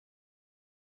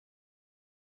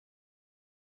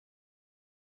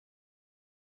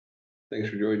Thanks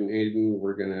for joining, Aiden.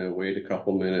 We're going to wait a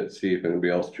couple minutes, see if anybody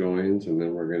else joins, and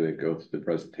then we're going to go through the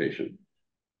presentation.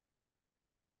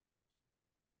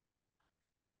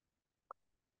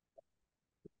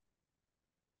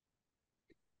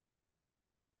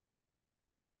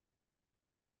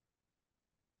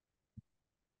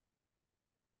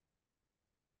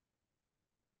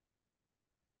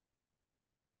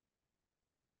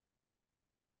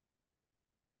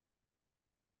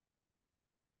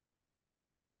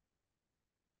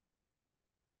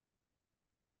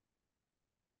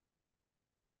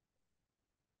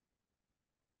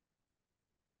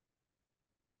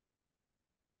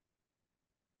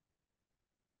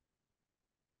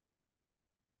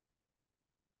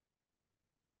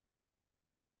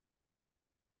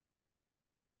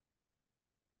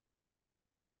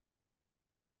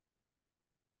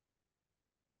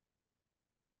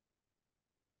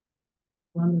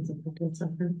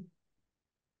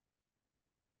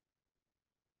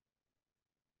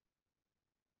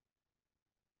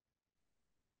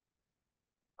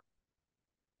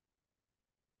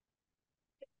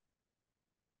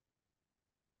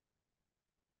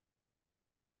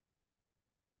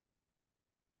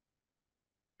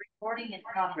 Recording in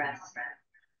progress.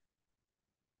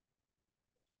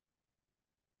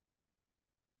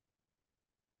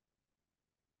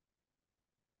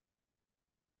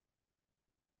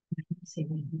 See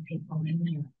many people in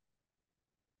there.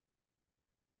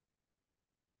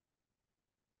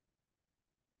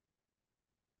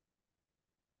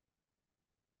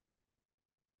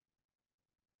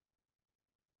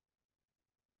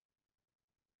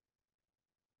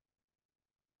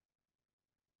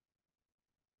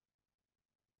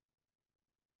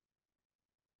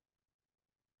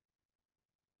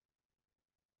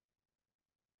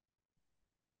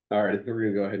 All right, I think we're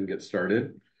going to go ahead and get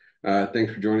started.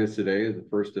 Thanks for joining us today as the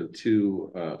first of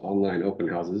two online open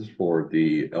houses for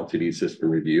the LTD System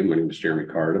review. My name is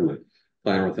Jeremy Card. I'm a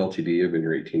planner with LTD. I've been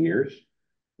here 18 years.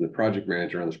 I'm the project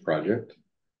manager on this project.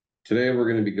 Today, we're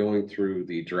going to be going through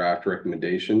the draft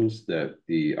recommendations that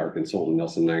our consultant,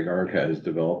 Nelson Nygaard, has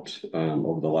developed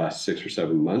over the last 6 or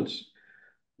 7 months.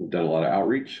 We've done a lot of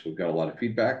outreach. We've got a lot of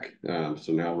feedback.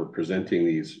 So now we're presenting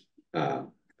these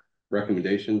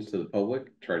recommendations to the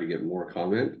public, try to get more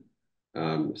comment.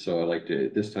 So I'd like to,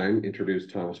 at this time, introduce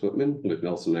Thomas Whitman with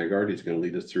Nelson Nygaard. He's going to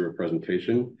lead us through a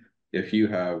presentation. If you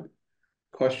have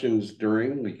questions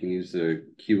during, we can use the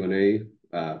Q&A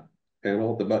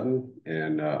panel at the button,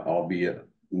 and I'll be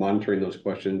monitoring those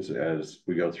questions as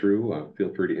we go through.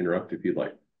 Feel free to interrupt if you'd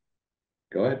like.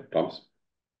 Go ahead, Thomas.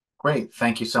 Great,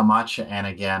 thank you so much. And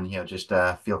again, just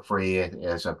feel free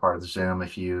as a part of the Zoom,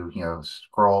 if you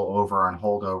scroll over and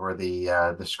hold over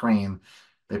the screen,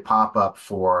 the pop-up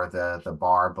for the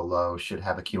bar below should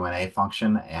have a Q&A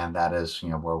function, and that is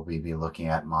where we'll be looking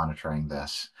at monitoring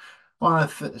this. I want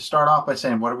to start off by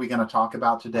saying, what are we going to talk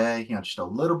about today? Just a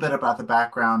little bit about the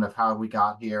background of how we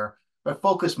got here, but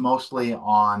focus mostly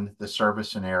on the service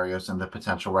scenarios and the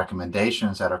potential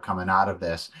recommendations that are coming out of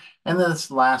this. And then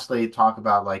lastly, talk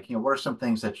about what are some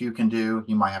things that you can do?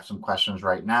 You might have some questions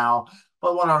right now,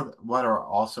 but what are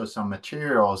also some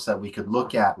materials that we could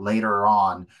look at later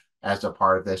on as a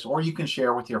part of this, or you can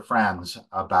share with your friends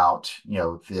about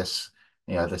this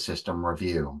the system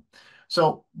review.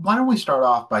 So why don't we start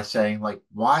off by saying,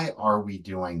 why are we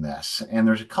doing this? And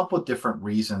there's a couple of different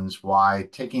reasons why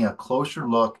taking a closer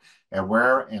look at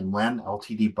where and when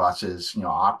LTD buses,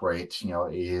 operate,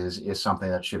 is something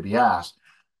that should be asked.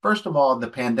 First of all, the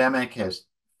pandemic has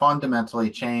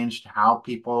fundamentally changed how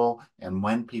people and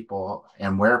when people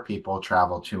and where people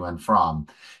travel to and from.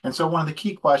 And so one of the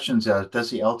key questions is, does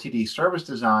the LTD service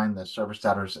design, the service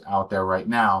that is out there right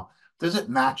now, does it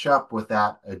match up with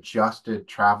that adjusted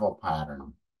travel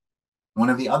pattern? One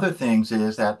of the other things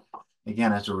is that,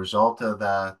 again, as a result of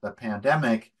the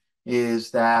pandemic,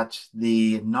 is that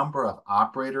the number of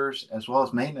operators as well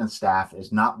as maintenance staff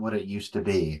is not what it used to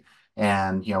be.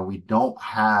 And, we don't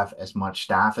have as much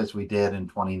staff as we did in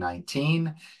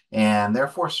 2019, and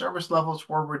therefore service levels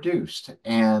were reduced.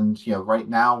 And, right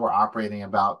now we're operating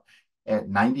about at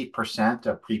 90%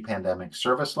 of pre-pandemic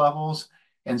service levels.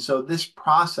 And so this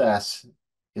process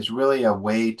is really a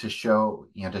way to show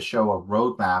a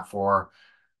roadmap for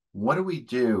what do we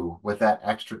do with that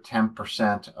extra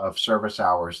 10% of service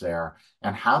hours there,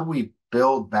 and how do we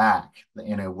build back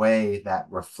in a way that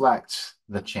reflects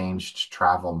the changed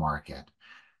travel market?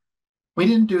 We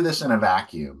didn't do this in a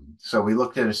vacuum. So we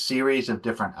looked at a series of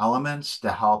different elements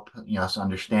to help us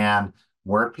understand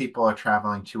where people are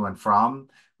traveling to and from,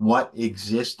 what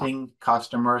existing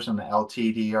customers in the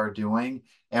LTD are doing,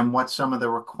 and what some of the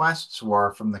requests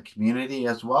were from the community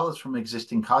as well as from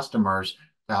existing customers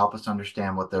to help us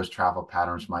understand what those travel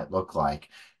patterns might look like.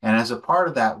 And as a part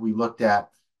of that, we looked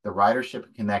at the ridership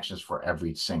and connections for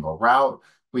every single route.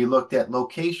 We looked at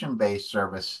location-based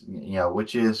service,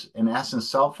 which is in essence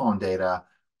cell phone data,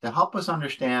 to help us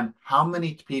understand how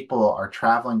many people are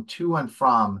traveling to and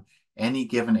from any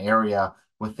given area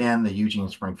within the Eugene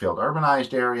Springfield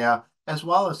urbanized area, as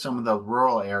well as some of the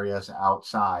rural areas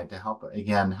outside to help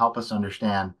us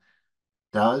understand,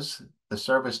 does the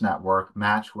service network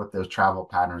match what those travel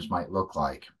patterns might look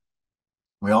like?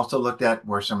 We also looked at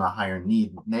where some of the higher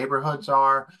need neighborhoods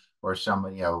are, or some,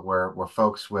 where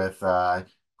folks with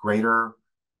greater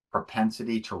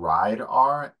propensity to ride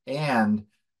are, and,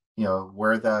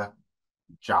 where the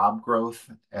job growth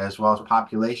as well as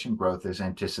population growth is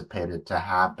anticipated to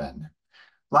happen.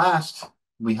 Last,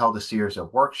 we held a series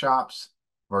of workshops,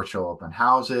 virtual open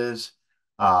houses,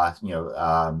 held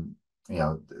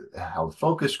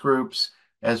focus groups,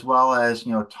 as well as,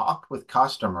 talked with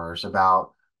customers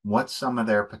about what some of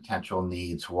their potential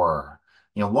needs were.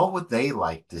 What would they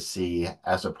like to see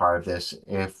as a part of this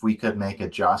if we could make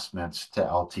adjustments to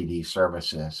LTD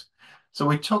services? So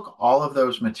we took all of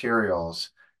those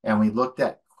materials and we looked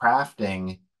at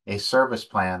crafting a service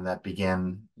plan that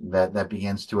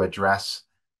begins to address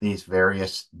these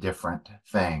various different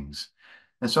things.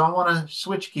 And so I want to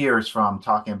switch gears from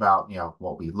talking about,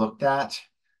 what we looked at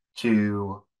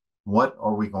to what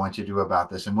are we going to do about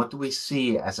this and what do we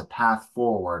see as a path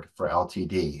forward for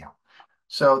LTD.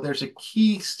 So there's a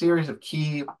series of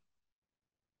key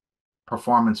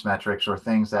performance metrics or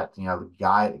things that,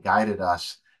 guided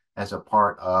us as a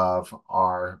part of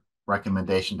our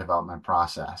recommendation development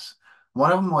process. One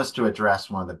of them was to address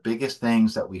one of the biggest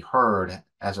things that we heard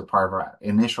as a part of our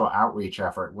initial outreach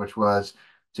effort, which was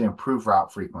to improve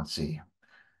route frequency.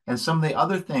 And some of the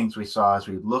other things we saw as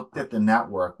we looked at the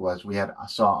network was we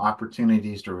saw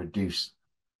opportunities to reduce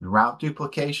route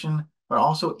duplication, but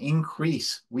also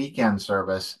increase weekend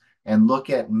service and look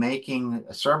at making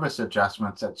service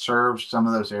adjustments that serve some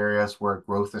of those areas where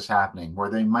growth is happening, where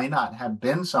they might not have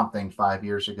been something 5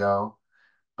 years ago,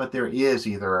 but there is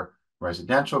either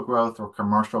residential growth or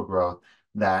commercial growth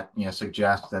that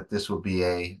suggests that this will be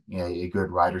a good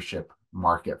ridership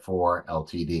market for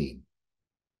LTD.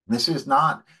 This is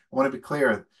not, I want to be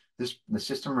clear, the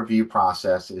system review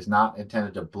process is not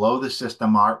intended to blow the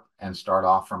system up and start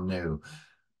off from new,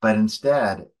 but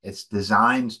instead it's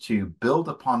designed to build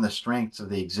upon the strengths of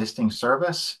the existing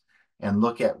service and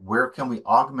look at where can we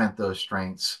augment those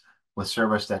strengths with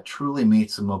service that truly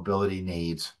meets the mobility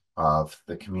needs of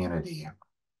the community.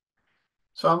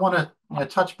 So I want to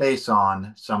touch base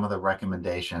on some of the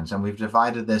recommendations, and we've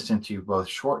divided this into both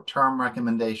short-term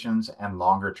recommendations and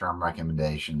longer-term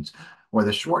recommendations, where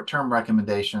the short-term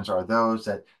recommendations are those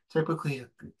that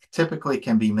typically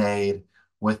can be made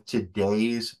with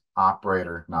today's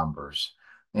operator numbers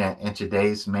and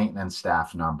today's maintenance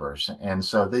staff numbers. And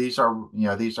so these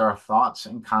are thoughts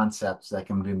and concepts that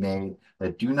can be made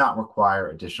that do not require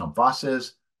additional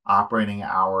buses, operating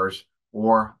hours,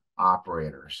 or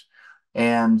operators.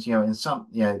 And,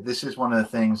 this is one of the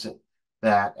things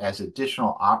that as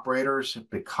additional operators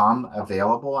become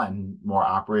available and more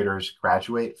operators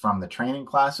graduate from the training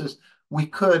classes, we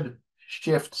could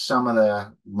shift some of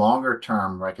the longer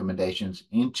term recommendations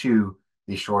into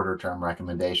the shorter term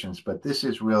recommendations. But this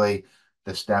is really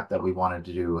the step that we wanted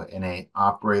to do in an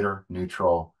operator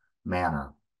neutral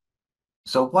manner.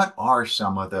 So what are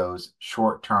some of those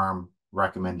short term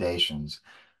recommendations?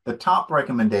 The top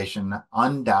recommendation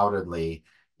undoubtedly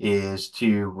is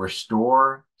to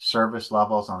restore service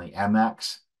levels on the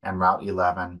MX and Route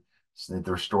 11, so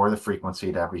to restore the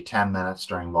frequency to every 10 minutes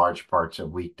during large parts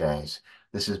of weekdays.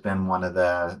 This has been one of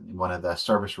the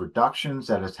service reductions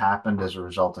that has happened as a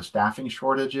result of staffing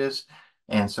shortages.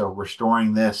 And so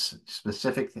restoring this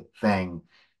specific thing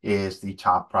is the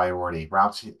top priority.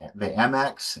 The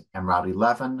MX and Route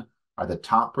 11 are the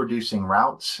top producing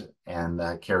routes and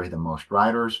carry the most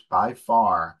riders by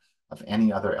far of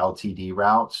any other LTD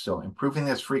route. So improving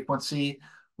this frequency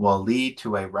will lead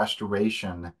to a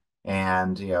restoration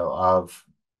of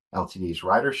LTD's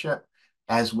ridership,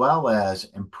 as well as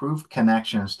improved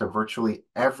connections to virtually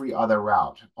every other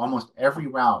route. Almost every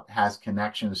route has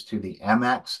connections to the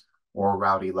MX or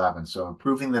Route 11. So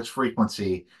improving this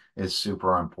frequency is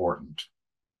super important.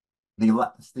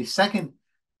 The second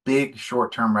big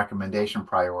short-term recommendation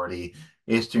priority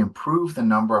is to improve the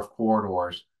number of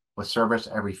corridors with service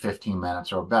every 15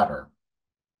 minutes or better.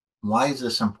 Why is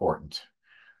this important?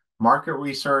 Market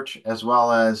research, as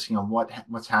well as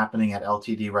what's happening at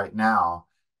LTD right now,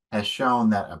 has shown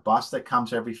that a bus that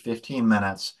comes every 15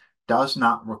 minutes does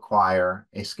not require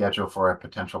a schedule for a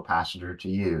potential passenger to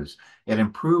use. It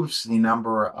improves the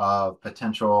number of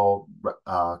potential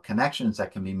connections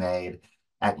that can be made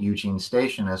at Eugene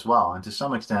Station as well, and to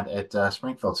some extent at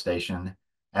Springfield Station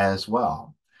as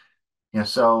well.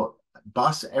 So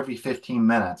bus every 15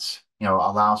 minutes,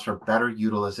 allows for better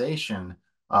utilization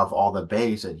of all the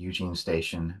bays at Eugene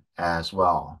Station as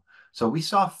well. So we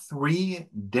saw 3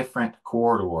 different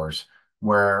corridors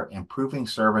where improving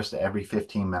service to every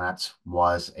 15 minutes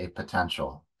was a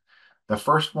potential. The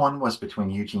first one was between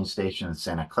Eugene Station and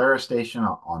Santa Clara Station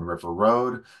on River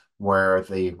Road, where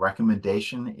the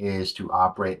recommendation is to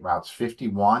operate routes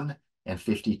 51 and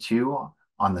 52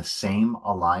 on the same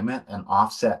alignment and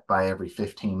offset by every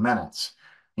 15 minutes.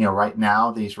 Right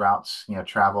now, these routes,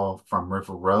 travel from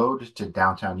River Road to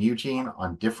downtown Eugene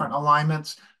on different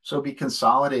alignments. So we'll be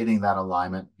consolidating that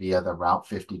alignment via the Route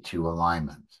 52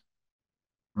 alignment.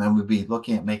 And then we'd be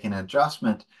looking at making an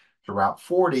adjustment to Route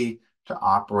 40 to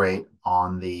operate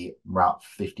on the Route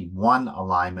 51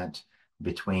 alignment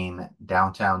between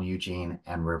downtown Eugene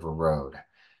and River Road.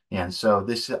 And so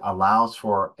this allows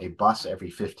for a bus every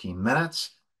 15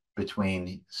 minutes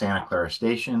between Santa Clara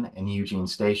Station and Eugene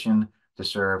Station to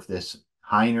serve this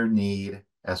higher need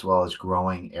as well as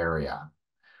growing area.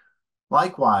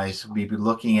 Likewise, we'd be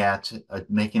looking at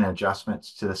making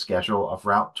adjustments to the schedule of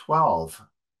Route 12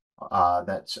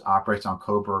 that operates on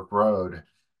Coburg Road,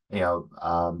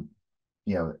 and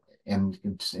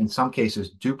in some cases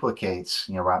duplicates,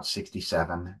 Route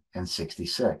 67 and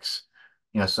 66.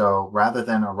 So rather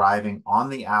than arriving on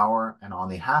the hour and on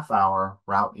the half hour,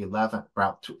 Route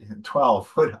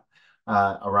 12 would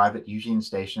arrive at Eugene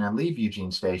Station and leave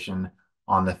Eugene Station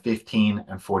on the 15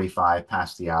 and 45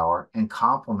 past the hour and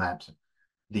complement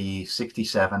the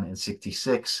 67 and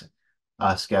 66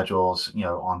 schedules,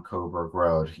 on Coburg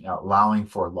Road, allowing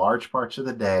for large parts of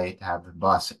the day to have the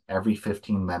bus every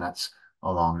 15 minutes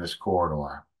along this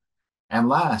corridor. And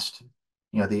last,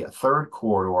 the third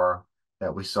corridor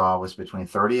that we saw was between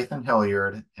 30th and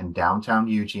Hilliard and downtown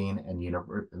Eugene and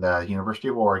the University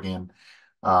of Oregon,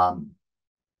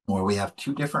 where we have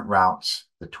 2 different routes,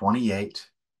 the 28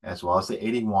 as well as the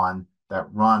 81, that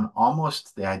run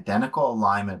almost the identical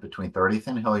alignment between 30th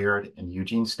and Hilliard and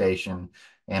Eugene Station,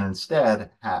 and instead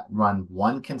run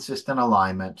one consistent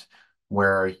alignment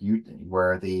where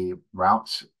the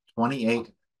Route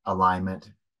 28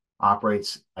 alignment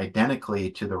operates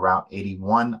identically to the Route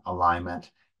 81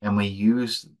 alignment, and we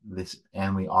use this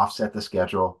and we offset the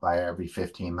schedule by every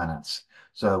 15 minutes.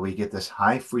 So we get this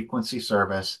high frequency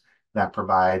service that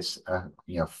provides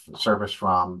service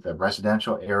from the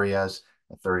residential areas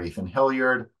at 30th and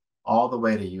Hilliard all the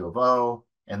way to U of O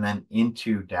and then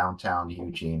into downtown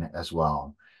Eugene as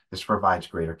well. This provides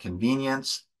greater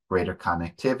convenience, greater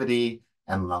connectivity,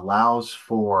 and allows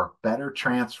for better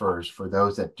transfers for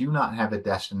those that do not have a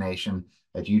destination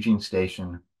at Eugene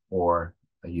Station or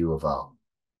a U of O.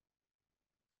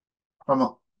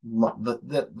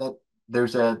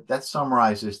 That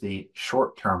summarizes the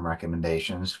short-term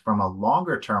recommendations. From a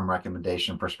longer-term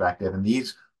recommendation perspective, and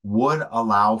these would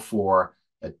allow for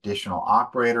additional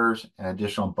operators and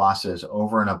additional buses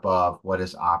over and above what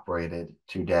is operated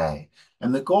today.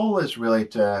 And the goal is really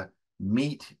to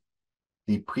meet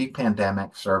the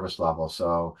pre-pandemic service level.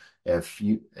 So if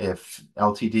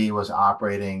LTD was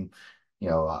operating,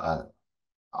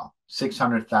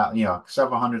 600,000,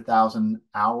 several hundred thousand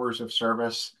hours of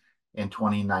service in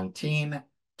 2019,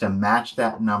 to match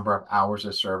that number of hours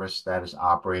of service that is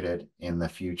operated in the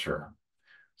future.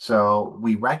 So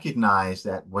we recognize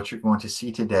that what you're going to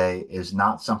see today is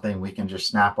not something we can just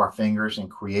snap our fingers and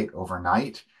create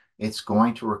overnight. It's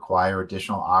going to require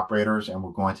additional operators, and we're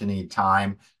going to need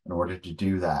time in order to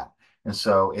do that. And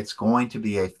so it's going to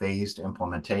be a phased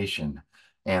implementation.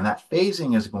 And that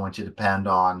phasing is going to depend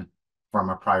on,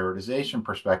 from a prioritization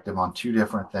perspective, on 2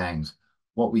 different things.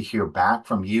 What we hear back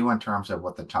from you in terms of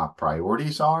what the top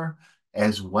priorities are,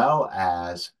 as well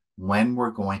as when we're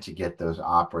going to get those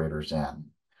operators in.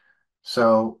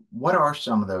 So what are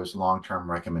some of those long-term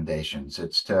recommendations?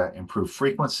 It's to improve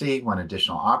frequency when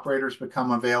additional operators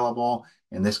become available,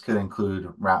 and this could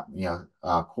include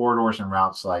corridors and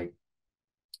routes like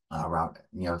route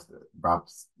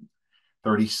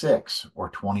 36 or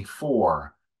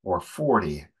 24 or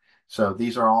 40. So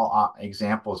these are all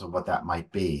examples of what that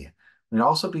might be. We'd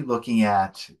also be looking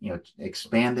at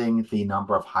expanding the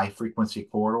number of high-frequency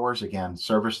corridors. Again,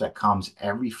 service that comes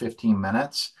every 15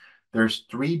 minutes. There's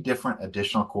 3 different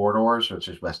additional corridors, which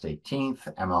is West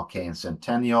 18th, MLK, and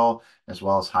Centennial, as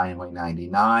well as Highway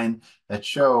 99, that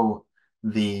show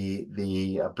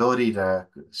the ability to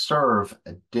serve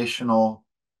additional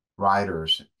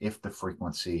riders if the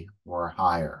frequency were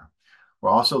higher. We're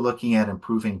also looking at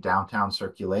improving downtown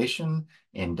circulation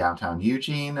in downtown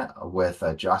Eugene with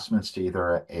adjustments to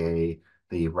either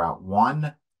the Route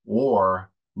 1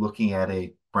 or looking at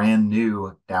a brand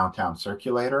new downtown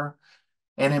circulator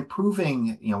and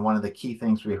improving, one of the key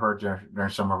things we heard during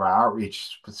some of our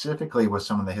outreach, specifically with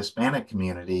some of the Hispanic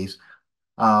communities,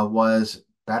 was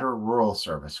better rural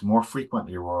service, more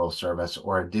frequently rural service,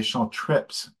 or additional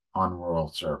trips on rural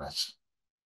service.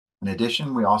 In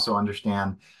addition, we also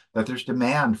understand that there's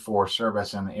demand for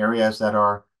service in areas that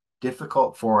are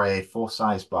difficult for a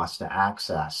full-size bus to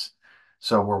access.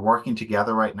 So we're working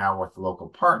together right now with local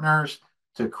partners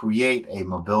to create a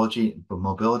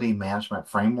mobility management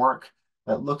framework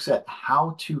that looks at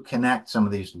how to connect some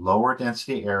of these lower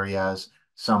density areas,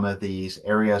 some of these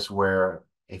areas where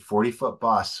a 40-foot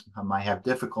bus might have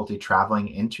difficulty traveling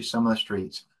into some of the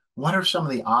streets. What are some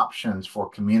of the options for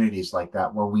communities like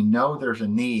that where we know there's a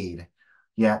need,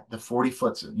 yet the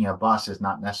 40-foot bus is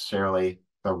not necessarily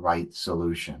the right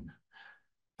solution?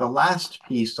 The last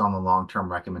piece on the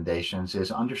long-term recommendations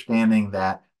is understanding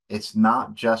that it's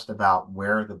not just about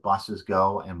where the buses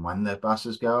go and when the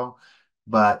buses go,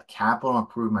 but capital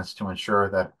improvements to ensure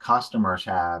that customers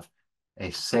have a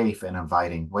safe and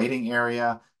inviting waiting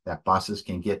area, that buses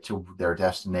can get to their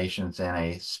destinations in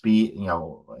a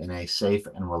in a safe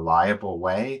and reliable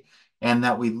way, and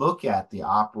that we look at the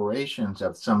operations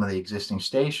of some of the existing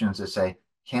stations to say,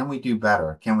 can we do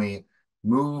better? Can we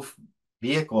move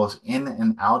vehicles in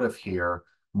and out of here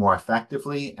more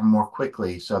effectively and more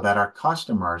quickly so that our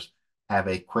customers have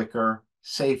a quicker,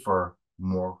 safer,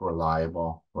 more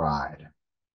reliable ride?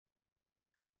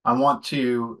 I want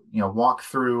to, walk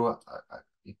through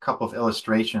a couple of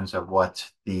illustrations of what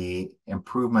the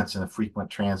improvements in the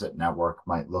frequent transit network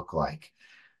might look like.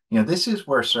 This is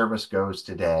where service goes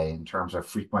today in terms of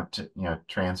frequent,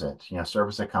 transit,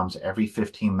 service that comes every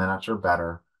 15 minutes or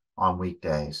better on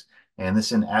weekdays. And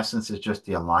this, in essence, is just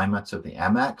the alignments of the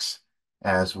MX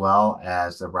as well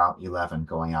as the Route 11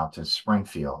 going out to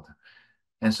Springfield.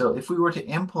 And so if we were to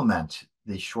implement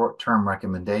the short-term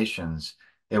recommendations,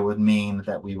 it would mean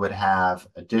that we would have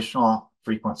additional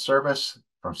frequent service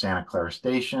from Santa Clara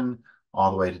Station all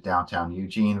the way to downtown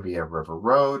Eugene via River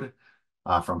Road,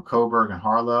 from Coburg and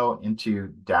Harlow into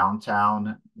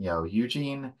downtown,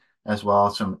 Eugene, as well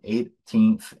as from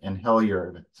 18th and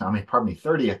Hilliard,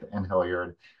 30th and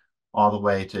Hilliard, all the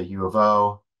way to U of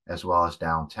O, as well as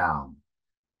downtown.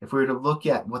 If we were to look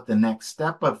at what the next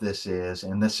step of this is,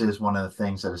 and this is one of the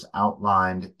things that is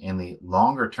outlined in the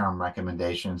longer term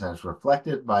recommendations as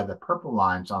reflected by the purple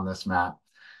lines on this map,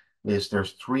 is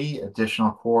there's 3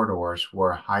 additional corridors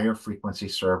where higher frequency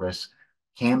service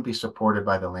can be supported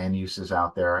by the land uses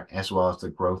out there, as well as the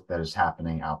growth that is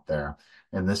happening out there.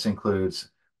 And this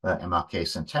includes the MLK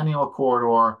Centennial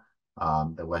Corridor,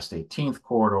 the West 18th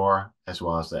Corridor, as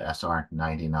well as the SR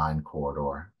 99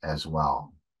 Corridor as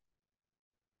well.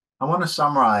 I want to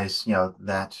summarize,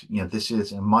 that, this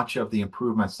is much of the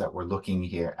improvements that we're looking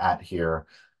here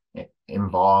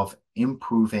involve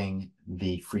improving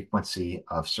the frequency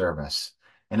of service.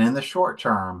 And in the short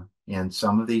term, and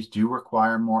some of these do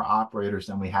require more operators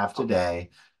than we have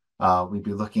today, we'd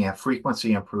be looking at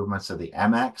frequency improvements of the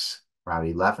MX, Route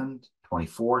 11,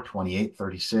 24, 28,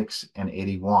 36, and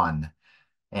 81.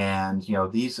 And,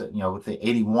 these, with the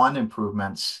 81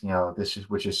 improvements,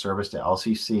 which is service to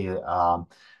LCC,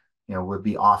 would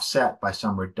be offset by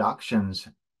some reductions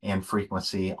in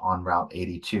frequency on Route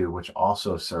 82, which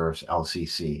also serves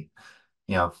LCC.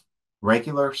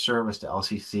 Regular service to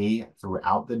LCC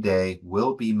throughout the day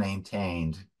will be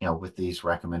maintained, with these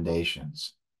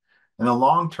recommendations. In the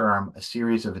long term, a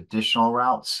series of additional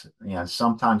routes,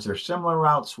 sometimes they're similar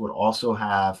routes, would also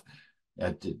have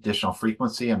additional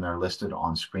frequency, and they're listed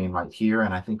on screen right here.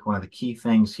 And I think one of the key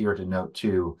things here to note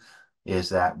too is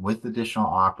that with additional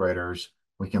operators,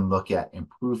 we can look at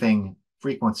improving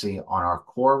frequency on our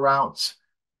core routes,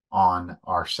 on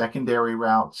our secondary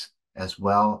routes, as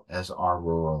well as our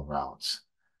rural routes.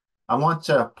 I want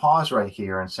to pause right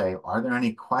here and say, are there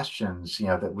any questions,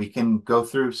 that we can go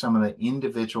through some of the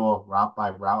individual route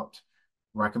by route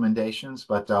recommendations,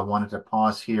 but I wanted to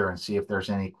pause here and see if there's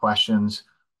any questions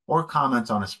or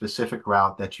comments on a specific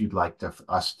route that you'd like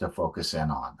us to focus in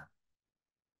on.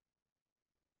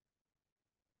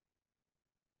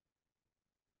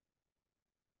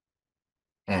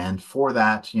 And for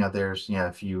that, there's,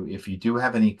 if you do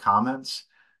have any comments,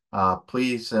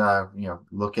 please,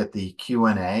 look at the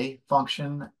Q&A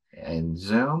function in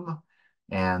Zoom,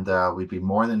 and we'd be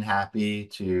more than happy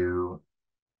to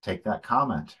take that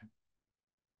comment.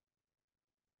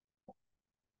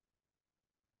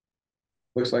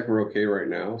 Looks like we're okay right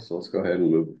now, so let's go ahead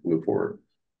and move forward.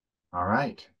 All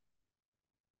right.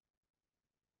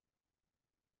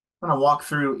 I'm going to walk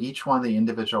through each one of the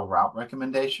individual route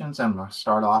recommendations. I'm going to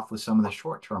start off with some of the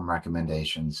short-term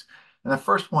recommendations. And the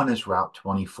first one is Route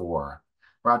 24.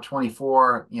 Route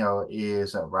 24,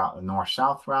 is a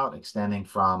north-south route extending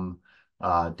from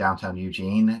downtown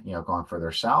Eugene, going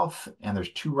further south. And there's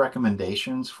two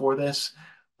recommendations for this.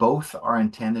 Both are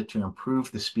intended to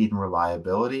improve the speed and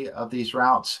reliability of these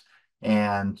routes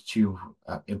and to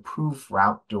improve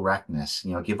route directness,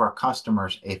 give our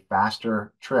customers a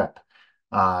faster trip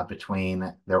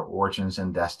between their origins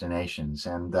and destinations.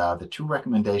 And the two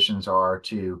recommendations are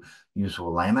to use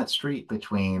Willamette Street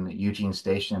between Eugene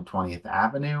Station and 20th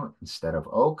Avenue instead of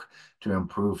Oak to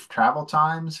improve travel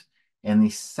times. And the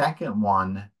second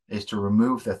one is to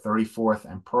remove the 34th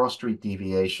and Pearl Street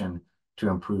deviation to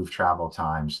improve travel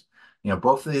times.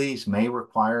 Both of these may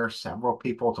require several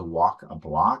people to walk a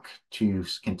block to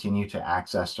continue to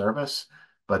access service,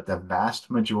 but the vast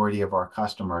majority of our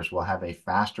customers will have a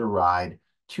faster ride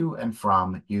to and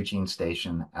from Eugene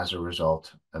Station as a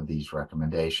result of these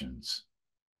recommendations.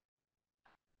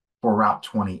 For Route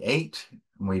 28,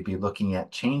 we'd be looking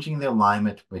at changing the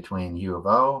alignment between U of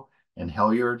O and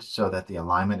Hilliard so that the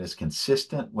alignment is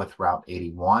consistent with Route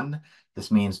 81.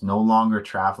 This means no longer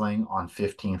traveling on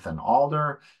 15th and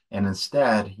Alder, and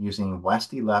instead using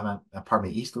East 11th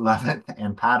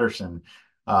and Patterson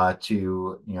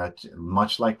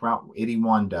much like Route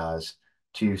 81 does,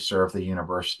 to serve the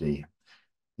university.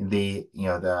 The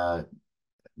U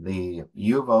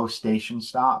of O station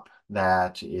stop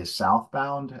that is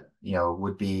southbound,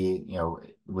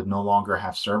 would no longer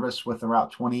have service with the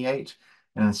Route 28.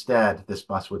 And instead, this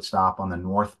bus would stop on the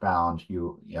northbound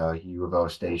U of O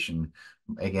station,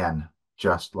 again,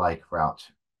 just like Route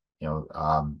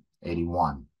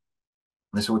 81.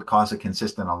 This would cause a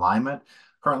consistent alignment.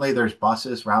 Currently, there's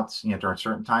routes during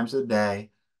certain times of the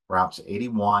day. Routes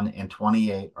 81 and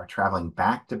 28 are traveling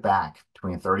back to back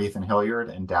between 30th and Hilliard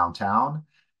and downtown.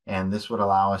 And this would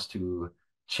allow us to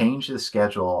change the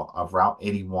schedule of Route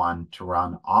 81 to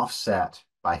run offset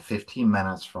by 15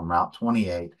 minutes from Route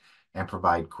 28 and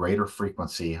provide greater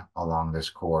frequency along this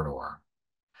corridor.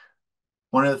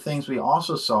 One of the things we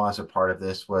also saw as a part of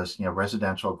this was,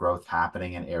 residential growth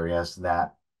happening in areas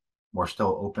that were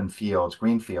still open fields,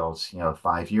 green fields,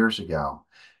 5 years ago.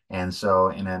 And so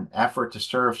in an effort to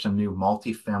serve some new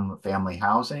multi-family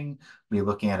housing, we're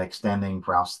looking at extending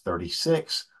Route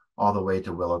 36 all the way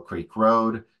to Willow Creek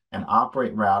Road and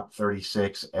operate Route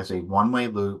 36 as a one-way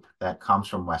loop that comes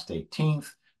from West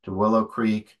 18th to Willow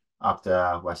Creek up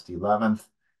to West 11th,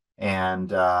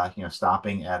 and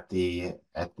stopping at the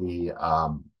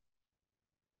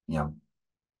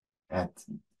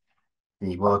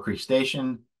Willow Creek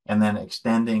Station, and then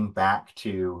extending back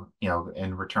to,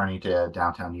 and returning to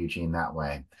downtown Eugene that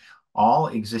way. All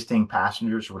existing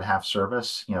passengers would have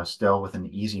service, still with an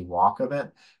easy walk of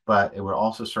it, but it would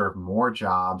also serve more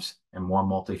jobs and more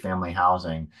multifamily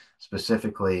housing,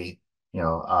 specifically,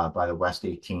 by the West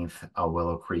 18th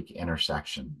Willow Creek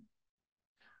intersection.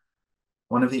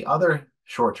 One of the other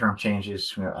short-term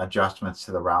changes, adjustments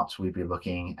to the routes we'd be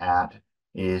looking at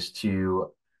is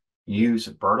to use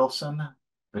Bertelson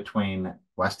between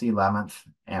West 11th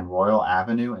and Royal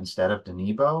Avenue instead of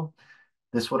Denebo.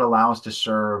 This would allow us to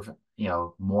serve,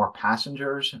 more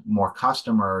passengers, more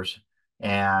customers,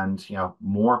 and,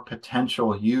 more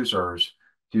potential users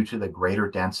due to the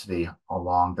greater density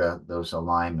along those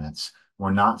alignments.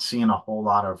 We're not seeing a whole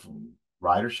lot of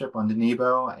ridership on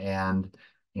Denebo, and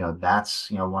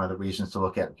that's one of the reasons to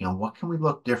look at what can we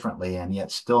look differently and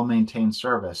yet still maintain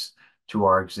service to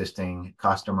our existing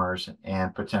customers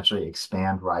and potentially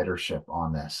expand ridership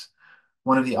on this.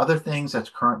 One of the other things that's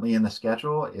currently in the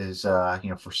schedule is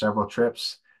for several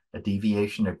trips, a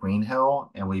deviation to Green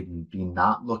Hill, and we'd be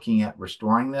not looking at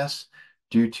restoring this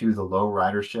due to the low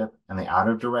ridership and the out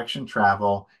of direction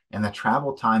travel and the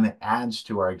travel time it adds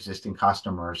to our existing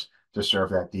customers to serve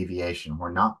that deviation.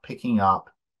 We're not picking up,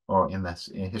 or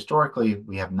historically,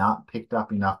 we have not picked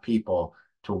up enough people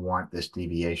to warrant this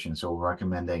deviation. So we're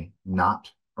recommending not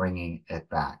bringing it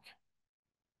back.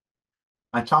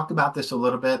 I talked about this a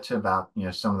little bit about,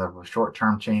 some of the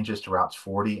short-term changes to routes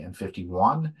 40 and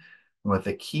 51. With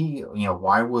the key,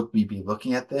 why would we be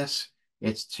looking at this?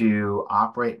 It's to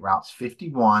operate routes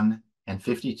 51 and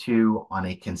 52 on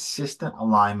a consistent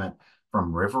alignment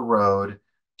from River Road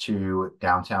to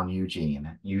downtown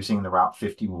Eugene using the Route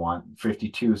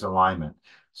 52's alignment.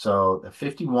 So the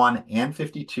 51 and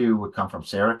 52 would come from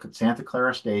Santa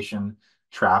Clara Station,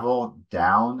 travel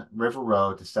down River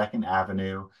Road to 2nd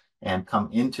Avenue, and come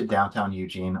into downtown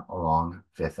Eugene along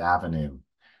 5th Avenue.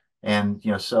 And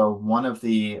so one of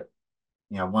the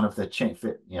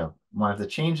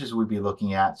changes we'd be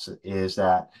looking at is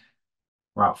that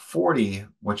Route 40,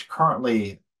 which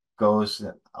currently goes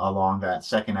along that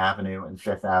 2nd Avenue and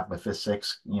 5th Avenue,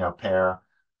 5th, 6th, pair,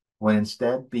 would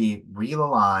instead be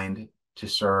realigned to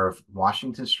serve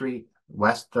Washington Street,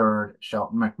 West 3rd,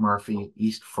 Shelton McMurphy,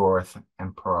 East 4th,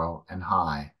 and Pearl and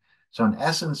High. So in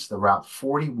essence, the Route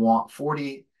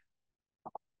 40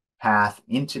 path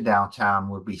into downtown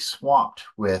would be swapped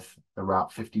with the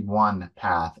Route 51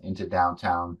 path into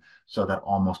downtown so that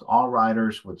almost all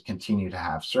riders would continue to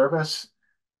have service.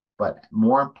 But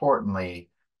more importantly,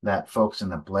 that folks in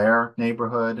the Blair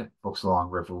neighborhood, folks along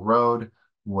River Road,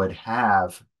 would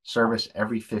have service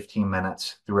every 15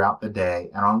 minutes throughout the day,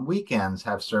 and on weekends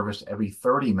have service every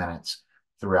 30 minutes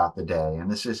throughout the day. And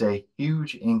this is a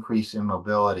huge increase in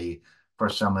mobility for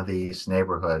some of these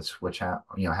neighborhoods, which have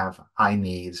high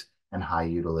needs and high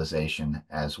utilization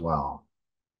as well.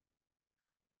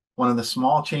 One of the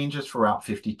small changes for Route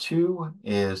 52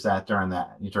 is that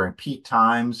during peak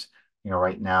times,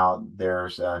 right now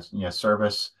there's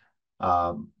service,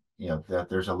 that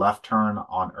there's a left turn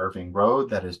on Irving Road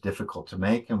that is difficult to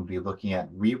make, and we'll be looking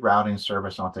at rerouting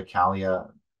service onto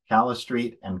Calla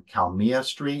Street and Kalmia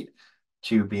Street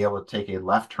to be able to take a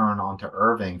left turn onto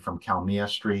Irving from Kalmia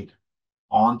Street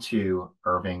onto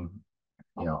Irving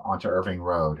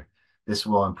Road. This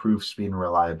will improve speed and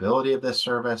reliability of this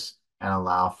service and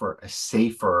allow for a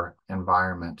safer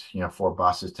environment, for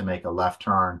buses to make a left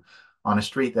turn on a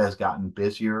street that has gotten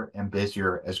busier and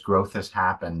busier as growth has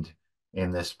happened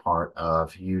in this part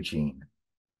of Eugene.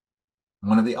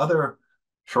 One of the other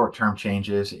short-term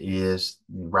changes is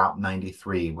Route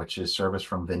 93, which is service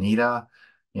from Veneta,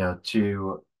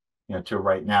 to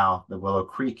right now the Willow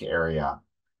Creek area.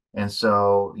 And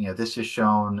so, this has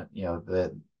shown,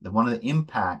 that one of the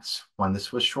impacts when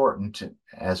this was shortened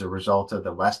as a result of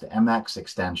the West MX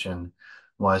extension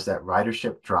was that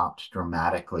ridership dropped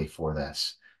dramatically for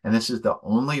this. And this is the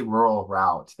only rural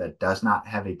route that does not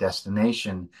have a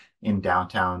destination in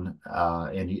downtown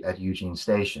at Eugene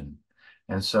Station.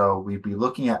 And so we'd be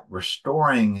looking at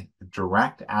restoring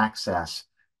direct access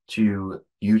to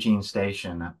Eugene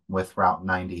Station with Route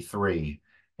 93,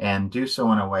 and do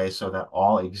so in a way so that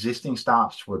all existing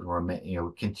stops would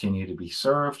continue to be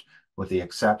served, with the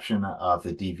exception of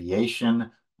the deviation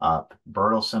up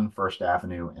Bertelsen, First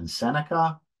Avenue, and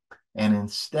Seneca, and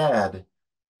instead,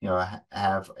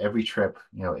 have every trip,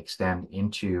 extend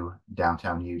into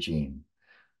downtown Eugene.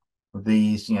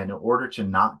 These, in order to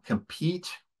not compete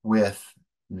with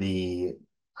the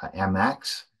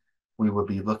MX, we would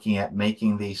be looking at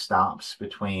making these stops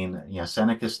between,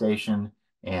 Seneca Station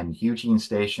and Eugene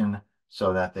Station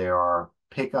so that there are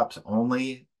pickups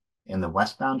only in the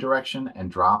westbound direction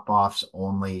and drop-offs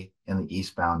only in the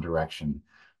eastbound direction.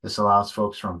 This allows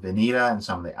folks from Veneta and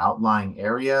some of the outlying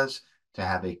areas to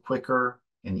have a quicker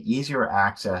and easier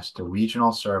access to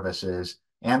regional services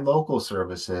and local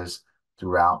services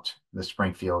throughout the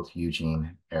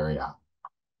Springfield-Eugene area.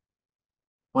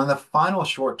 One of the final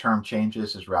short-term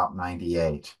changes is Route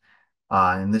 98.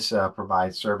 And this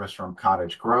provides service from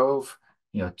Cottage Grove,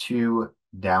 to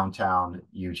downtown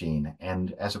Eugene.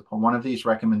 And as one of these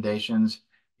recommendations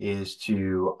is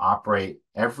to operate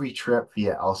every trip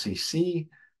via LCC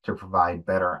to provide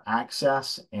better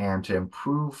access and to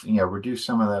improve, reduce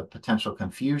some of the potential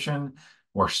confusion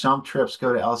where some trips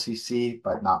go to LCC,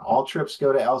 but not all trips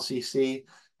go to LCC.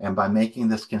 And by making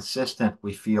this consistent,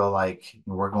 we feel like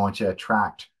we're going to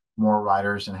attract more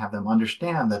riders and have them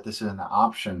understand that this is an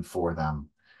option for them.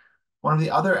 One of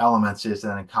the other elements is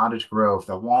that in Cottage Grove,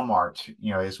 the Walmart,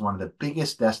 is one of the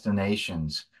biggest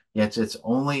destinations, yet it's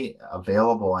only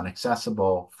available and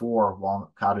accessible for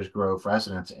Cottage Grove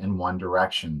residents in one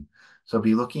direction. So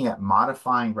be looking at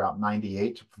modifying Route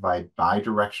 98 to provide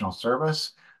bi-directional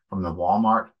service from the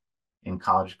Walmart in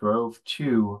Cottage Grove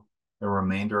to the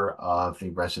remainder of the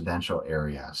residential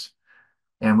areas.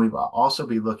 And we've also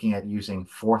be looking at using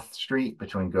 4th Street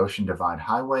between Goshen Divide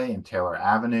Highway and Taylor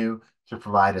Avenue to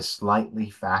provide a slightly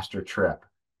faster trip,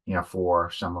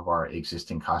 for some of our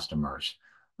existing customers.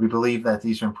 We believe that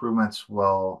these improvements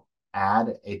will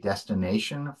add a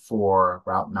destination for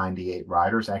Route 98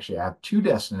 riders, actually add 2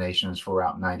 destinations for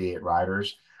Route 98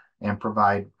 riders, and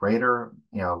provide greater,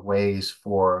 ways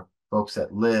for folks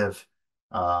that live,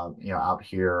 out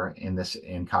here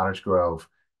in Cottage Grove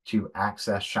to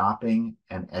access shopping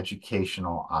and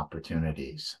educational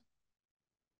opportunities.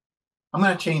 I'm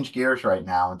going to change gears right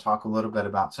now and talk a little bit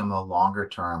about some of the longer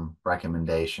term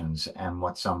recommendations and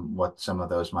what some of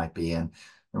those might be. And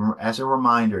as a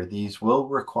reminder, these will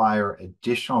require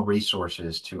additional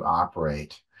resources to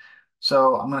operate.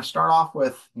 So I'm going to start off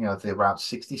with, the Route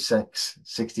 66,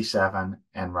 67,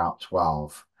 and Route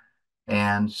 12.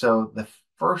 And so the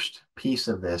first piece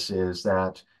of this is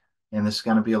that, and this is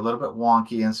going to be a little bit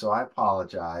wonky, and so I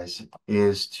apologize,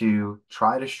 is to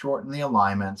try to shorten the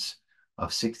alignments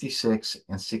of 66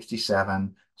 and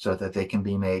 67 so that they can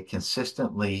be made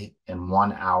consistently in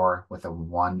 1 hour with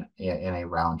in a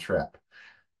round trip.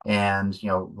 And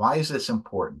why is this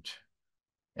important?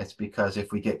 It's because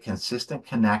if we get consistent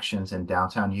connections in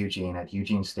downtown Eugene at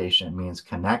Eugene Station, it means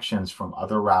connections from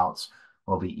other routes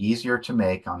will be easier to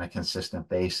make on a consistent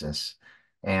basis.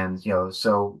 And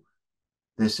so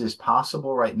this is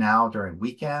possible right now during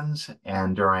weekends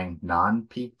and during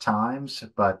non-peak times,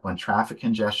 but when traffic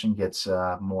congestion gets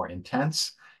more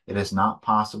intense, it is not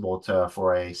possible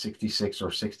for a 66 or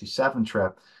 67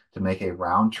 trip to make a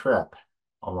round trip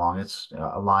along its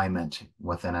alignment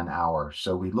within an hour.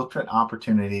 So we looked at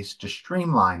opportunities to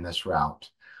streamline this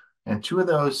route. And two of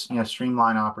those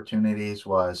streamline opportunities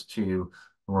was to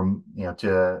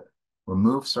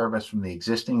remove service from the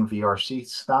existing VRC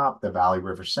stop, the Valley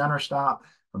River Center stop,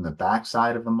 from the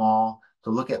backside of the mall,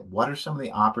 to look at what are some of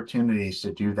the opportunities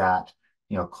to do that,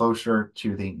 closer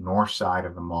to the north side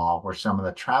of the mall, where some of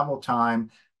the travel time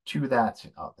to that,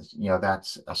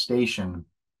 that's a station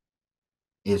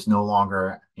is no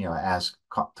longer, as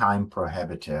time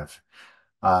prohibitive.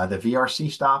 The VRC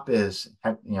stop is,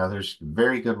 there's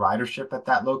very good ridership at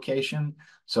that location.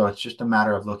 So it's just a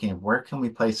matter of looking at where can we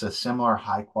place a similar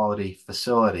high quality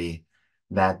facility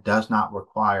that does not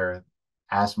require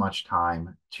as much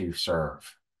time to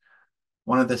serve.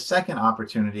 One of the second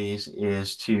opportunities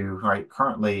is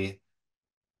currently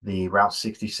the Route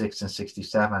 66 and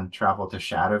 67 travel to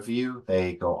Shadowview.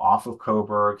 They go off of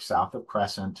Coburg, south of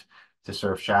Crescent, to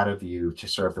serve Shadowview, to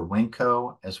serve the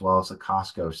Winco, as well as the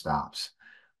Costco stops,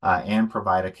 and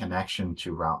provide a connection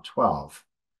to Route 12.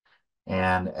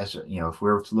 And as if we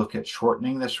were to look at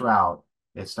shortening this route,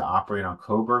 it's to operate on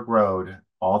Coburg Road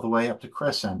all the way up to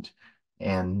Crescent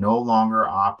and no longer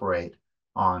operate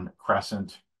on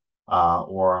Crescent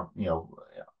or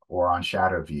on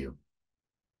Shadowview.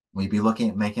 We'd be looking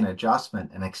at making an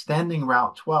adjustment and extending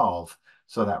Route 12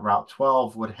 so that Route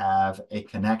 12 would have a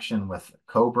connection with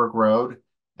Coburg Road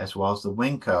as well as the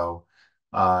Winco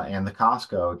and the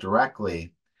Costco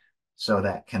directly, so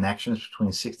that connections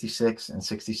between 66 and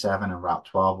 67 and Route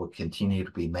 12 would continue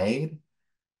to be made.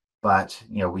 But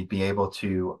we'd be able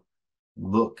to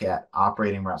look at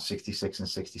operating Route 66 and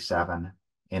 67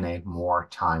 in a more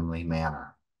timely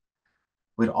manner.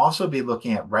 We'd also be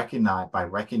looking at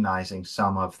recognizing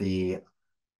some of the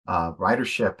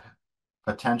ridership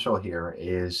potential here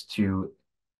is to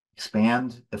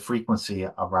expand the frequency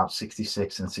of Route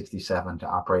 66 and 67 to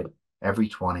operate every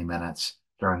 20 minutes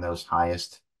during those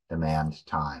highest demand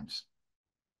times.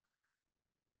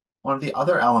 One of the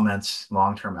other elements,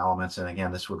 long-term elements, and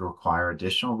again, this would require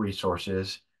additional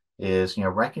resources, is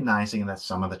recognizing that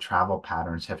some of the travel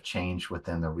patterns have changed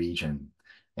within the region.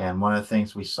 And one of the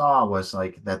things we saw was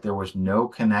that there was no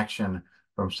connection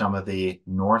from some of the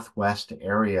northwest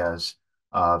areas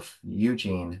of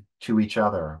Eugene to each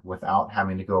other without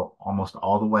having to go almost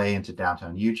all the way into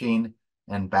downtown Eugene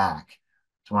and back.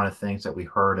 It's one of the things that we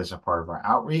heard as a part of our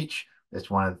outreach. It's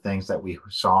one of the things that we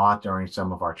saw during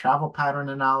some of our travel pattern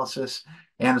analysis.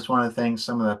 And it's one of the things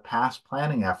some of the past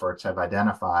planning efforts have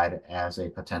identified as a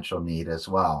potential need as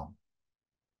well.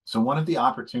 So one of the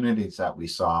opportunities that we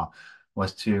saw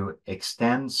was to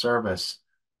extend service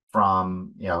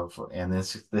from, in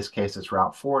this case, it's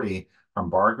Route 40, from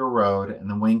Barger Road in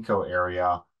the Winco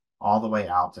area all the way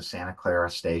out to Santa Clara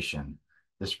Station.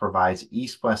 This provides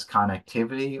east-west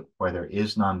connectivity where there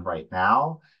is none right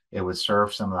now. It would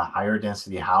serve some of the higher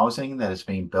density housing that is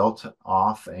being built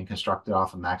off and constructed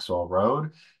off of Maxwell Road.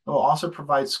 It will also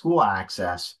provide school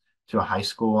access to a high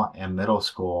school and middle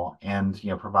school, and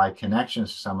provide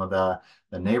connections to some of the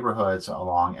neighborhoods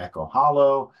along Echo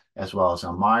Hollow, as well as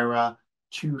Elmira,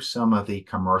 to some of the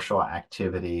commercial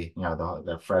activity,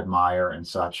 the Fred Meyer and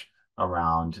such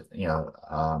around,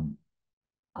 on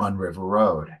River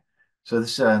Road. So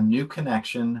this is a new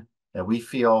connection that we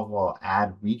feel will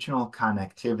add regional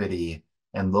connectivity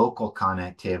and local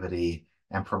connectivity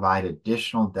and provide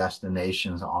additional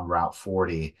destinations on Route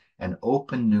 40 and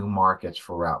open new markets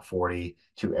for Route 40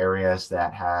 to areas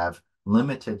that have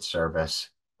limited service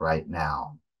right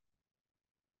now.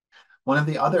 One of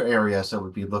the other areas that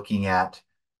we'd be looking at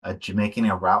making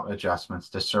a route adjustments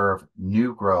to serve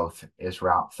new growth is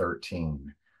Route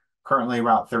 13. Currently,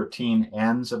 Route 13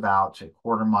 ends about a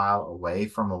quarter mile away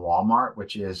from a Walmart,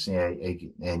 which is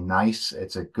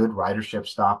it's a good ridership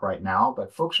stop right now,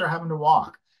 but folks are having to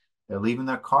walk. They're leaving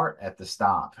their cart at the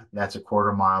stop. That's a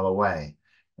quarter mile away.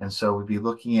 And so we'd be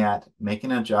looking at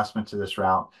making an adjustment to this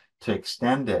route to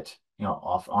extend it,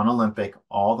 off on Olympic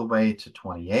all the way to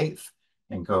 28th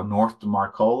and go north to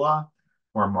Marcola,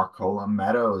 where Marcola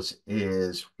Meadows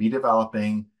is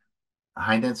redeveloping.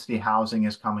 High density housing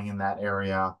is coming in that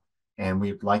area, and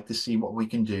we'd like to see what we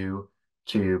can do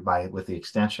with the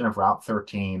extension of Route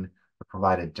 13 to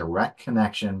provide a direct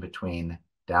connection between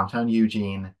downtown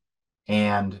Eugene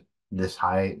and this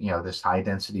high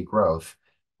density growth,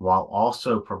 while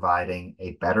also providing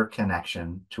a better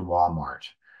connection to Walmart.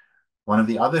 One of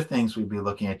the other things we'd be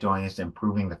looking at doing is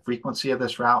improving the frequency of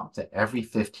this route to every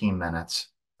 15 minutes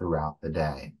throughout the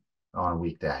day on a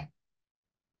weekday.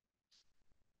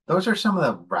 Those are some of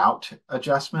the route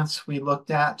adjustments we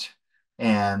looked at.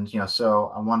 And,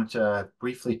 so I wanted to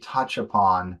briefly touch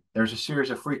upon, there's a series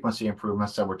of frequency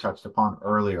improvements that were touched upon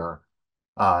earlier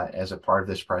as a part of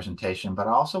this presentation, but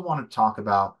I also want to talk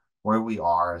about where we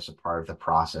are as a part of the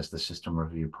process, the system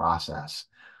review process.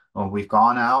 We've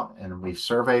gone out and we've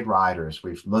surveyed riders,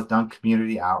 we've done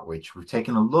community outreach, we've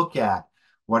taken a look at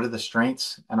what are the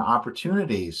strengths and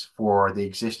opportunities for the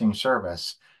existing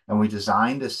service, and we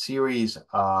designed a series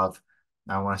of,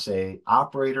 I want to say,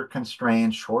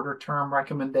 operator-constrained shorter-term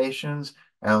recommendations,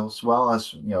 as well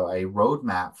as a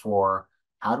roadmap for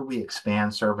how do we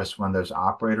expand service when those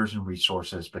operators and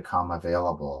resources become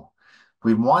available.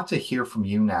 We want to hear from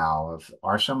you now.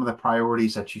 Are some of the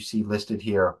priorities that you see listed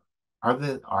here,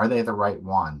 are they the right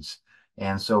ones?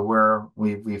 And so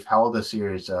we've held a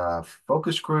series of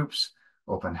focus groups,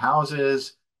 open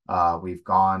houses. We've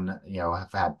gone,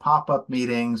 have had pop-up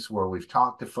meetings where we've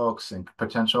talked to folks and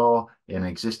potential and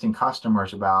existing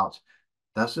customers about,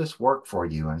 does this work for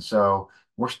you? And so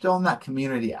we're still in that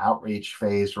community outreach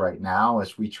phase right now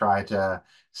as we try to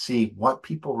see what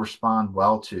people respond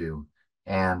well to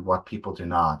and what people do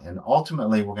not. And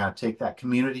ultimately, we're going to take that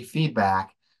community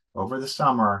feedback over the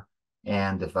summer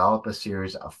and develop a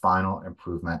series of final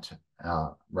improvement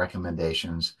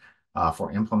recommendations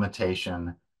for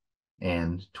implementation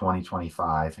in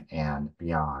 2025 and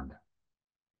beyond.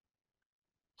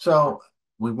 So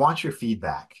we want your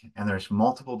feedback, and there's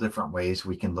multiple different ways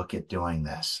we can look at doing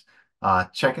this.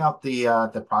 Check out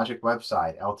the project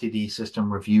website,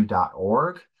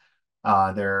 ltdsystemreview.org.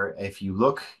 If you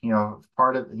look,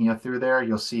 through there,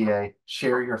 you'll see a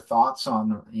share your thoughts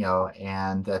on,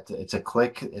 and that it's a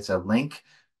link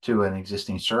to an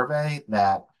existing survey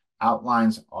that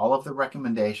outlines all of the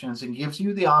recommendations and gives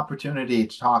you the opportunity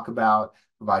to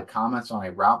provide comments on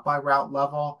a route by route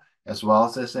level, as well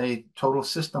as a total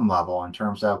system level in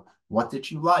terms of what did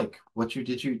you like, what you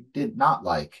did not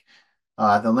like.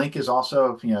 The link is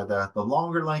also, the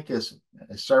longer link is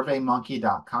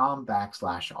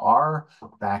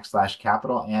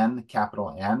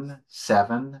surveymonkey.com/r/capital N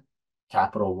 7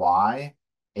 capital Y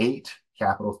 8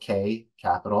 capital K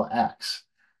capital X.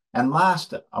 And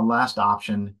a last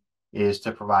option is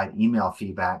to provide email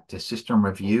feedback to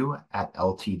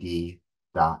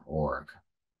systemreview@ltd.org.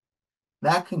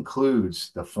 That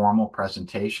concludes the formal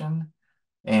presentation,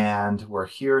 and we're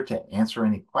here to answer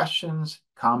any questions,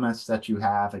 comments that you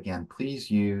have. Again,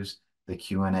 please use the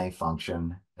Q&A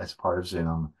function as part of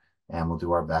Zoom, and we'll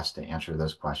do our best to answer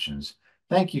those questions.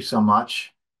 Thank you so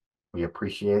much. We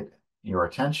appreciate your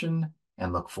attention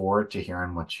and look forward to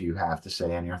hearing what you have to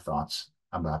say and your thoughts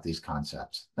about these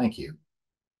concepts. Thank you.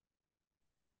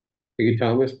 Thank you,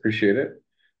 Thomas. Appreciate it.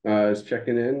 Just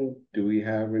checking in. Do we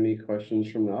have any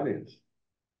questions from the audience?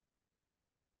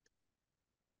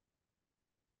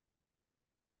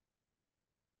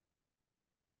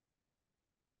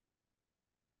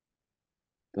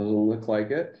 Doesn't look like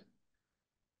it.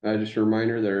 Just a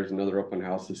reminder, there's another open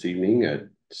house this evening at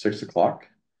 6 o'clock.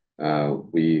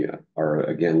 We are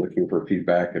again looking for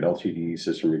feedback at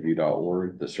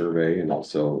ltdsystemreview.org, the survey, and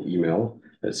also email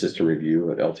at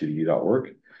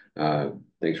systemreview@ltd.org.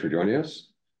 Thanks for joining us,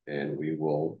 and we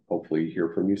will hopefully hear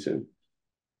from you soon.